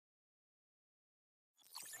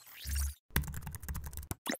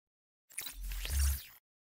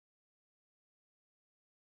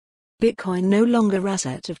Bitcoin no longer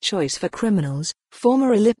asset of choice for criminals.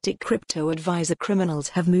 Former Elliptic crypto advisor criminals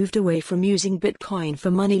have moved away from using Bitcoin for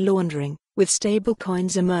money laundering, with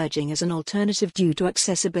stablecoins emerging as an alternative due to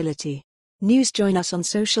accessibility. News: join us on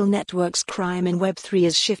social networks. Crime in Web3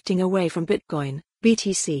 is shifting away from Bitcoin,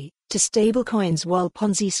 BTC, to stablecoins while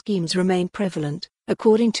Ponzi schemes remain prevalent,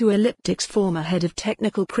 according to Elliptic's former head of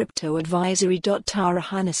technical crypto advisory. Tara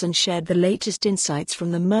Hannison shared the latest insights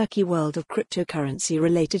from the murky world of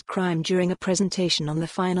cryptocurrency-related crime during a presentation on the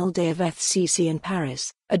final day of FCC in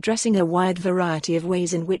Paris, addressing a wide variety of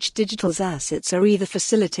ways in which digital assets are either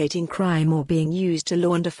facilitating crime or being used to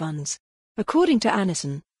launder funds. According to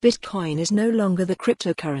Hannison, Bitcoin is no longer the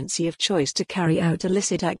cryptocurrency of choice to carry out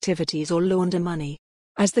illicit activities or launder money.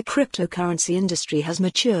 As the cryptocurrency industry has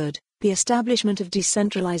matured, the establishment of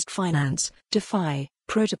decentralized finance, DeFi,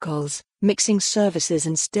 protocols, mixing services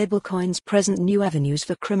and stablecoins present new avenues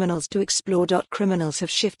for criminals to explore. Criminals have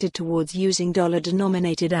shifted towards using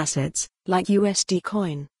dollar-denominated assets, like USD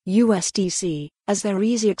Coin, USDC, as their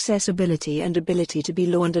easy accessibility and ability to be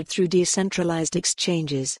laundered through decentralized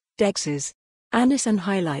exchanges, DEXs. Hannison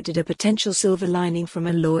highlighted a potential silver lining from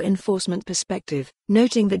a law enforcement perspective,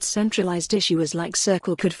 noting that centralized issuers like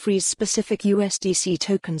Circle could freeze specific USDC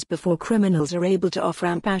tokens before criminals are able to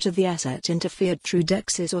off-ramp out of the asset interfered through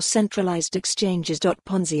DEXs or centralized exchanges.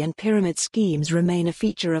 Ponzi and pyramid schemes remain a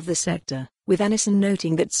feature of the sector, with Hannison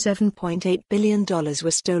noting that $7.8 billion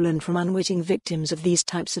were stolen from unwitting victims of these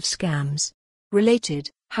types of scams. Related,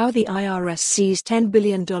 how the IRS seized $10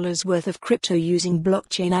 billion worth of crypto using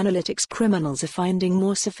blockchain analytics. Criminals are finding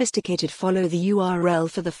more sophisticated. Follow the URL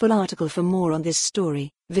for the full article. For more on this story,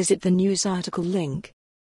 visit the news article link.